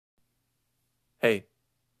Hey,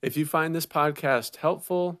 if you find this podcast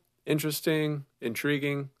helpful, interesting,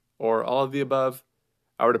 intriguing, or all of the above,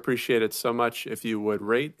 I would appreciate it so much if you would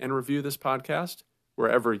rate and review this podcast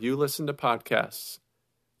wherever you listen to podcasts.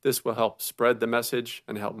 This will help spread the message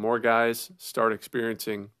and help more guys start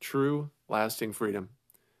experiencing true, lasting freedom.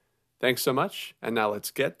 Thanks so much, and now let's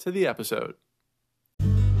get to the episode.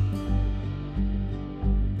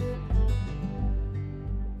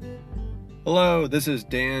 Hello, this is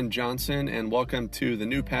Dan Johnson, and welcome to the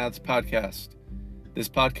New Paths podcast. This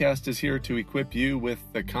podcast is here to equip you with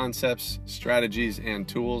the concepts, strategies, and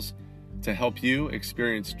tools to help you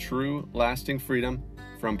experience true, lasting freedom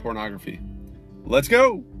from pornography. Let's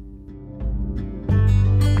go!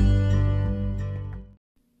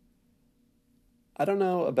 I don't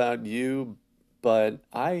know about you, but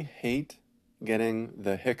I hate getting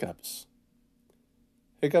the hiccups.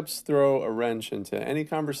 Hiccups throw a wrench into any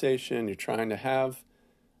conversation you're trying to have.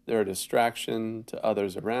 They're a distraction to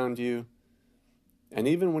others around you. And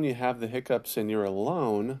even when you have the hiccups and you're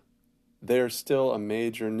alone, they're still a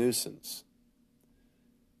major nuisance.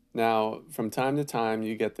 Now, from time to time,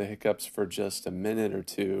 you get the hiccups for just a minute or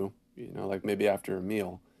two, like maybe after a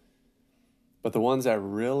meal. But the ones that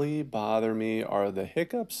really bother me are the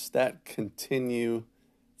hiccups that continue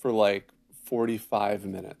for like 45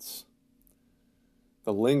 minutes.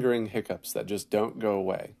 The lingering hiccups that just don't go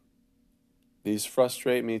away. These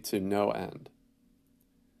frustrate me to no end.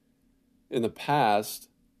 In the past,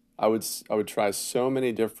 I would try so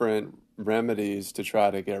many different remedies to try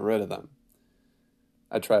to get rid of them.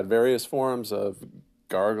 I tried various forms of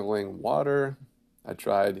gargling water. I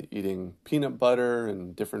tried eating peanut butter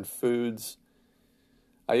and different foods.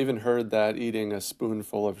 I even heard that eating a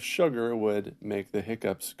spoonful of sugar would make the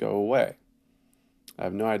hiccups go away. I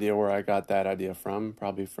have no idea where I got that idea from,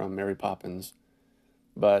 probably from Mary Poppins,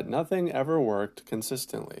 but nothing ever worked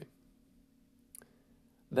consistently.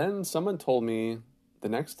 Then someone told me the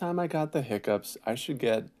next time I got the hiccups, I should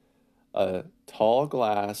get a tall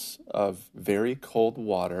glass of very cold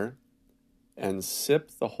water and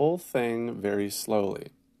sip the whole thing very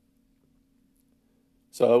slowly.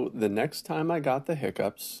 So the next time I got the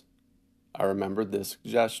hiccups, I remembered this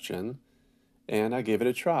suggestion and I gave it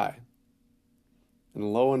a try.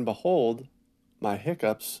 And lo and behold, my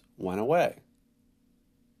hiccups went away.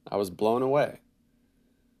 I was blown away.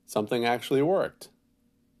 Something actually worked.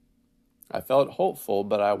 I felt hopeful,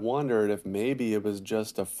 but I wondered if maybe it was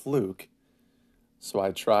just a fluke. So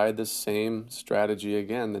I tried the same strategy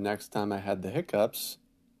again the next time I had the hiccups,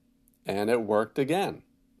 and it worked again.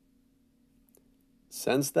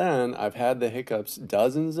 Since then, I've had the hiccups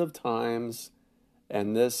dozens of times,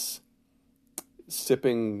 and this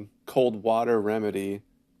sipping cold water remedy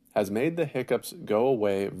has made the hiccups go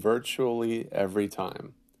away virtually every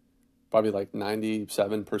time. Probably like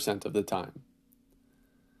 97% of the time.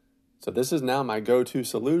 So this is now my go-to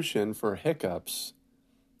solution for hiccups.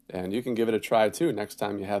 And you can give it a try too next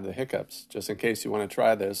time you have the hiccups. Just in case you want to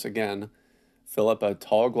try this, again, fill up a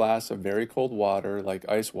tall glass of very cold water, like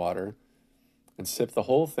ice water, and sip the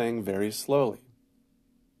whole thing very slowly.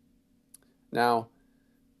 Now,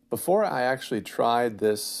 before I actually tried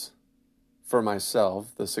this for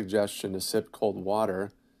myself, the suggestion to sip cold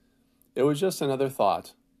water, it was just another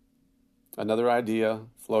thought, another idea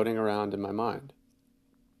floating around in my mind.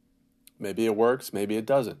 Maybe it works, maybe it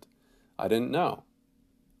doesn't. I didn't know.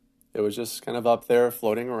 It was just kind of up there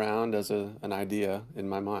floating around as an idea in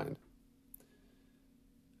my mind.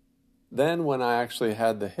 Then when I actually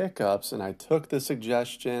had the hiccups and I took the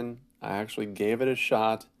suggestion, I actually gave it a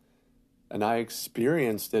shot, and I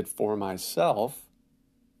experienced it for myself,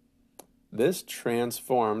 this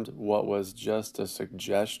transformed what was just a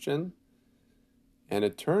suggestion, and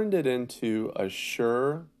it turned it into a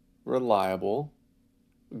sure, reliable,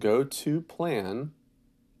 go-to plan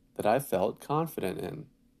that I felt confident in.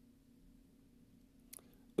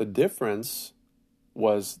 The difference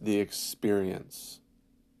was the experience.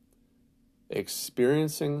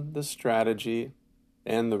 Experiencing the strategy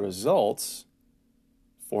and the results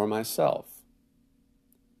for myself.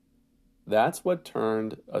 That's what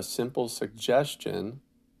turned a simple suggestion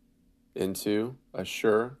into a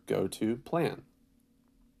sure go-to plan.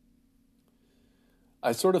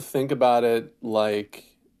 I sort of think about it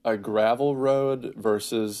like a gravel road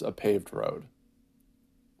versus a paved road.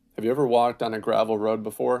 Have you ever walked on a gravel road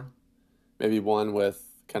before? Maybe one with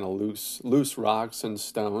kind of loose rocks and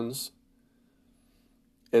stones.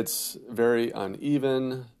 It's very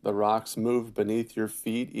uneven. The rocks move beneath your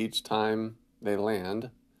feet each time they land.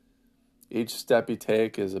 Each step you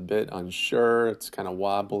take is a bit unsure. It's kind of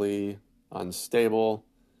wobbly, unstable.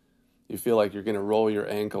 You feel like you're going to roll your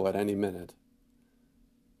ankle at any minute.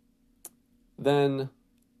 then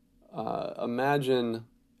imagine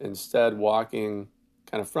instead walking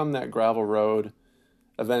kind of from that gravel road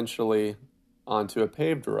eventually onto a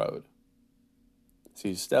paved road. So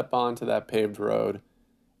you step onto that paved road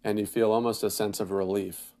and you feel almost a sense of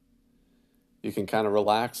relief. You can kind of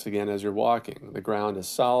relax again as you're walking. The ground is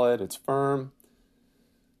solid, it's firm.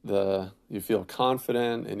 You feel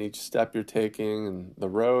confident in each step you're taking, and the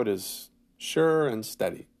road is sure and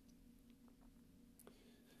steady.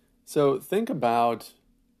 So think about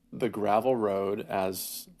the gravel road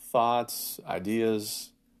as thoughts,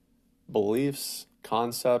 ideas, beliefs,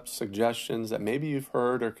 concepts, suggestions that maybe you've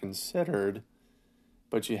heard or considered,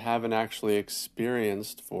 but you haven't actually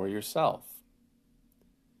experienced for yourself.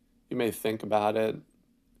 You may think about it,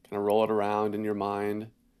 kind of roll it around in your mind,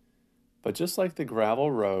 but just like the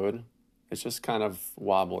gravel road, it's just kind of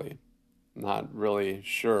wobbly, not really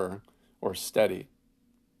sure or steady,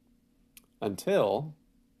 until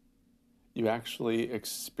you actually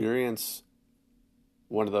experience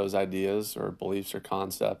one of those ideas or beliefs or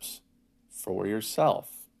concepts for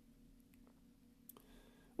yourself.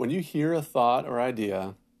 When you hear a thought or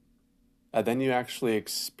idea, and then you actually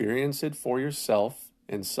experience it for yourself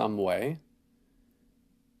in some way,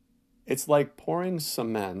 it's like pouring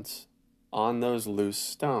cement on those loose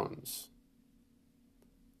stones.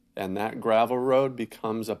 And that gravel road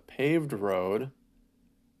becomes a paved road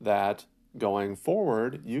that, going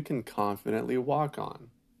forward, you can confidently walk on.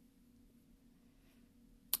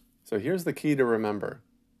 So here's the key to remember.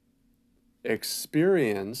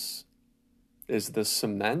 Experience is the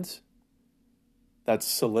cement that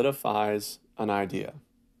solidifies an idea.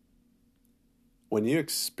 When you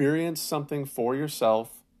experience something for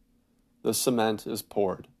yourself, the cement is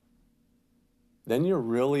poured. Then you're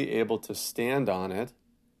really able to stand on it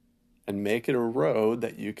and make it a road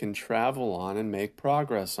that you can travel on and make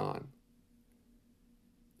progress on.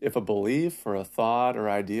 If a belief or a thought or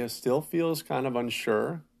idea still feels kind of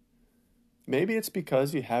unsure, maybe it's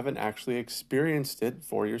because you haven't actually experienced it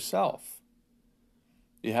for yourself.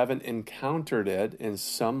 You haven't encountered it in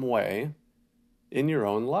some way in your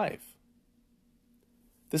own life.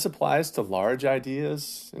 This applies to large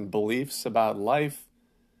ideas and beliefs about life.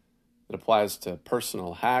 It applies to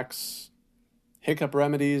personal hacks, hiccup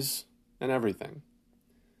remedies, and everything.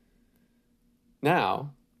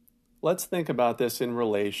 Now, let's think about this in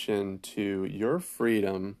relation to your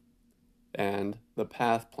freedom and the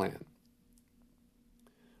PATH plan.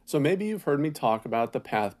 So maybe you've heard me talk about the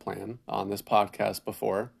PATH plan on this podcast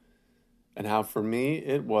before, and how for me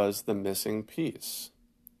it was the missing piece,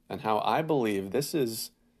 and how I believe this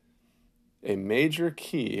is a major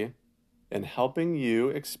key in helping you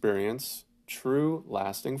experience true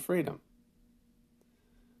lasting freedom.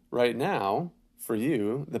 Right now, for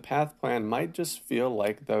you, the PATH plan might just feel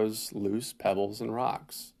like those loose pebbles and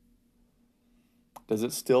rocks. Does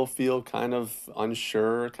it still feel kind of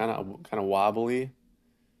unsure, kind of wobbly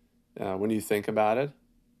when you think about it?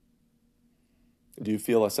 Do you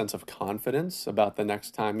feel a sense of confidence about the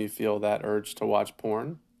next time you feel that urge to watch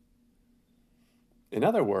porn? In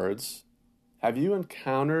other words, have you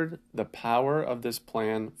encountered the power of this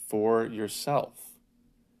plan for yourself?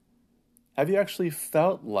 Have you actually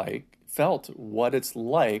felt what it's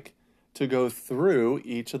like to go through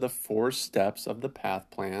each of the 4 steps of the PATH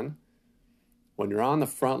plan when you're on the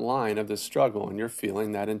front line of this struggle and you're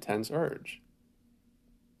feeling that intense urge?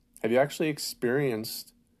 Have you actually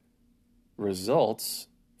experienced results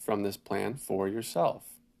from this plan for yourself?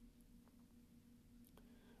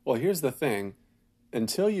 Well, here's the thing.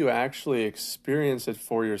 Until you actually experience it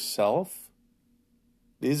for yourself,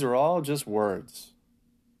 these are all just words.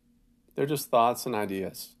 They're just thoughts and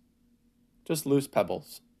ideas, just loose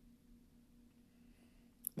pebbles.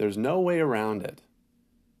 There's no way around it.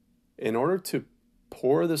 In order to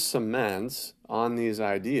pour the cement on these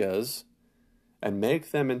ideas and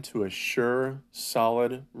make them into a sure,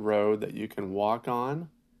 solid road that you can walk on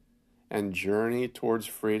and journey towards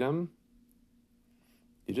freedom,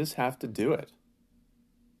 you just have to do it.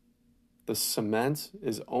 The cement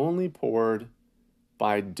is only poured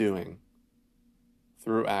by doing,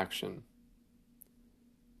 through action.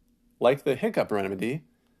 Like the hiccup remedy,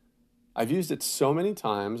 I've used it so many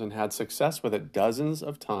times and had success with it dozens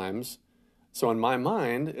of times, so in my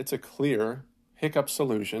mind, it's a clear hiccup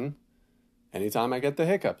solution anytime I get the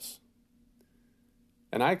hiccups.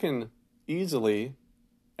 And I can easily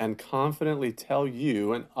and confidently tell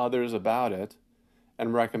you and others about it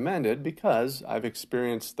and recommend it because I've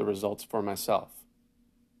experienced the results for myself.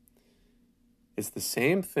 It's the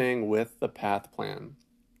same thing with the PATH plan.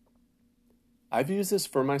 I've used this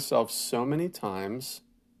for myself so many times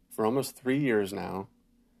for almost 3 years now,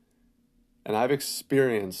 and I've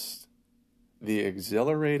experienced the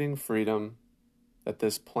exhilarating freedom that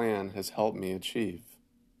this plan has helped me achieve.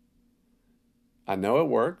 I know it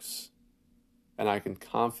works, and I can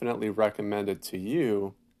confidently recommend it to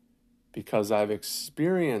you because I've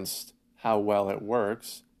experienced how well it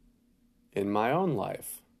works in my own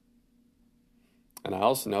life. And I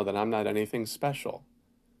also know that I'm not anything special.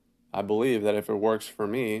 I believe that if it works for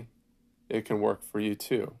me, it can work for you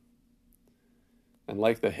too. And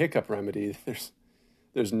like the hiccup remedy,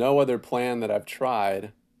 there's no other plan that I've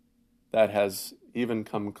tried that has even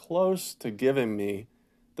come close to giving me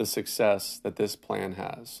the success that this plan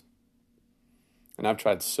has. And I've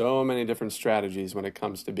tried so many different strategies when it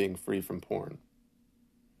comes to being free from porn.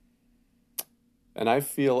 And I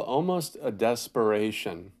feel almost a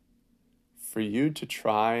desperation for you to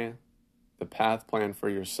try the PATH plan for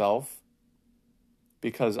yourself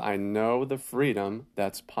because I know the freedom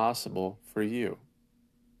that's possible for you.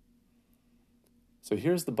 So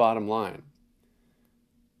here's the bottom line.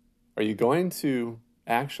 Are you going to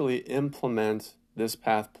actually implement this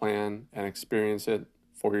PATH plan and experience it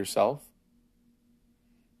for yourself?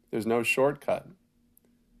 There's no shortcut.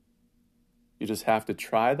 You just have to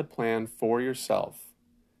try the plan for yourself.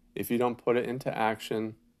 If you don't put it into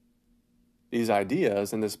action, these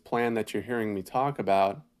ideas and this plan that you're hearing me talk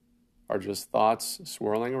about are just thoughts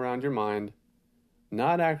swirling around your mind,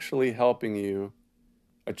 not actually helping you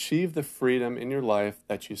achieve the freedom in your life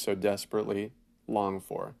that you so desperately long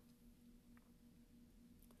for.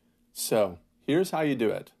 So, here's how you do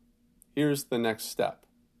it. Here's the next step.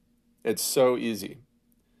 It's so easy.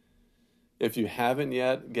 If you haven't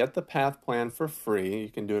yet, get the PATH plan for free. You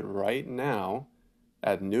can do it right now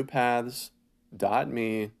at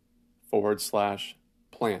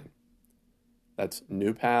noopaths.me/plan. That's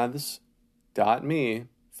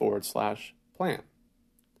noopaths.me/plan.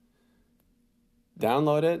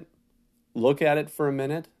 Download it, look at it for a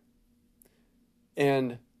minute,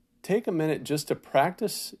 and take a minute just to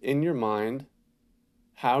practice in your mind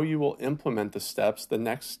how you will implement the steps the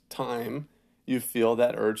next time you feel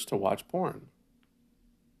that urge to watch porn.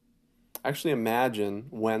 Actually imagine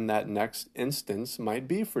when that next instance might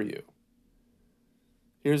be for you.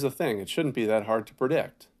 Here's the thing, it shouldn't be that hard to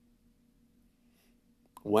predict.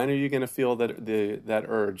 When are you going to feel that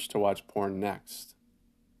urge to watch porn next?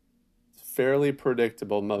 It's fairly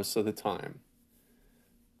predictable most of the time.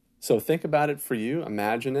 So think about it for you,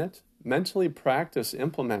 imagine it, mentally practice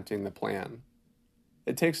implementing the plan.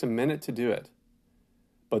 It takes a minute to do it,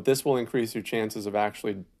 but this will increase your chances of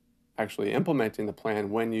actually implementing the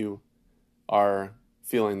plan when you are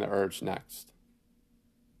feeling the urge next.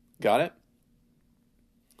 Got it?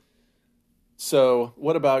 So,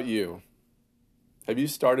 what about you? Have you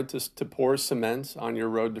started to pour cement on your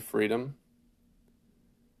road to freedom?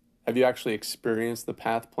 Have you actually experienced the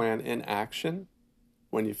PATH plan in action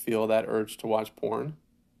when you feel that urge to watch porn?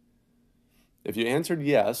 If you answered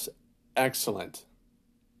yes, excellent.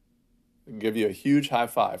 I'll give you a huge high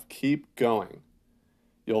five. Keep going.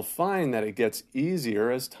 You'll find that it gets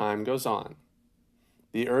easier as time goes on.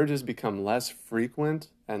 The urges become less frequent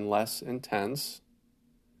and less intense,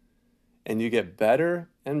 and you get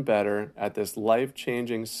better and better at this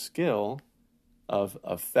life-changing skill of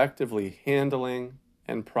effectively handling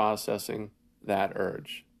and processing that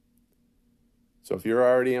urge. So if you're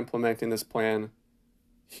already implementing this plan,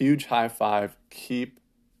 huge high five, keep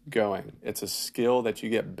going. It's a skill that you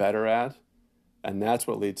get better at, and that's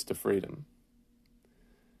what leads to freedom.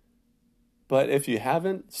 But if you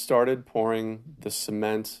haven't started pouring the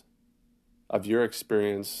cement of your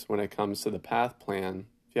experience when it comes to the PATH plan,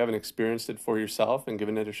 if you haven't experienced it for yourself and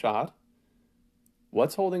given it a shot,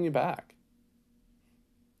 what's holding you back?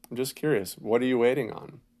 I'm just curious, what are you waiting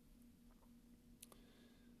on?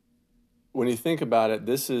 When you think about it,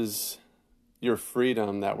 this is your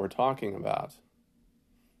freedom that we're talking about.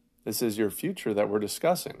 This is your future that we're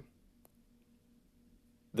discussing.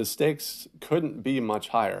 The stakes couldn't be much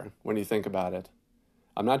higher when you think about it.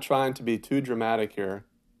 I'm not trying to be too dramatic here,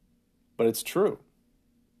 but it's true.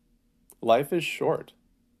 Life is short.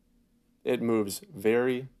 It moves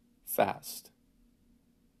very fast.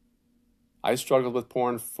 I struggled with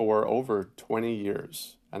porn for over 20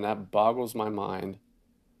 years, and that boggles my mind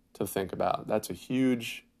to think about. That's a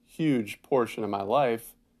huge, huge portion of my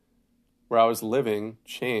life where I was living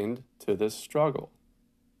chained to this struggle.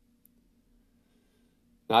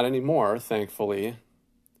 Not anymore, thankfully,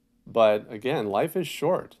 but again, life is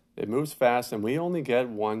short. It moves fast, and we only get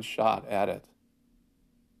one shot at it.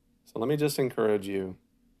 So let me just encourage you,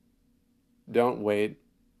 don't wait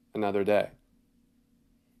another day.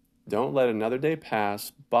 Don't let another day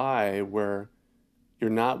pass by where you're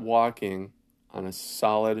not walking on a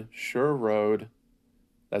solid, sure road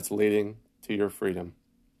that's leading to to your freedom.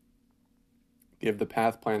 Give the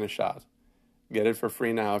P.A.T.H plan a shot. Get it for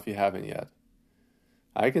free now if you haven't yet.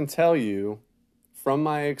 I can tell you from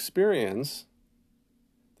my experience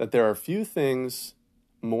that there are few things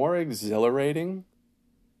more exhilarating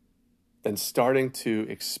than starting to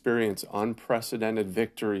experience unprecedented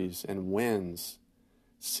victories and wins,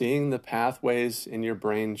 seeing the pathways in your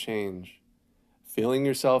brain change, feeling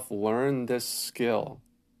yourself learn this skill,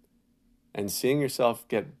 and seeing yourself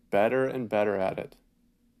get better and better at it.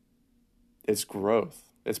 It's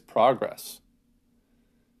growth. It's progress.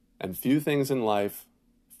 And few things in life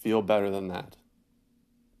feel better than that.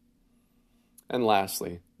 And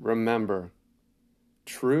lastly, remember,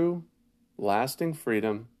 true, lasting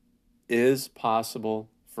freedom is possible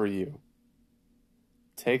for you.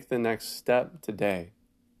 Take the next step today.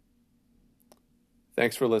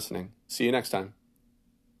 Thanks for listening. See you next time.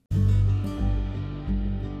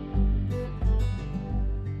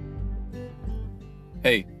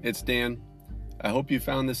 Hey, it's Dan. I hope you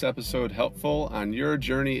found this episode helpful on your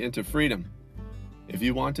journey into freedom. If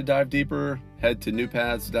you want to dive deeper, head to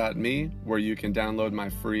noopaths.me, where you can download my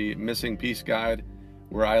free Missing Piece Guide,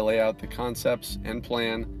 where I lay out the concepts and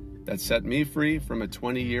plan that set me free from a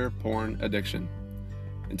 20-year porn addiction.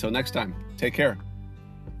 Until next time, take care.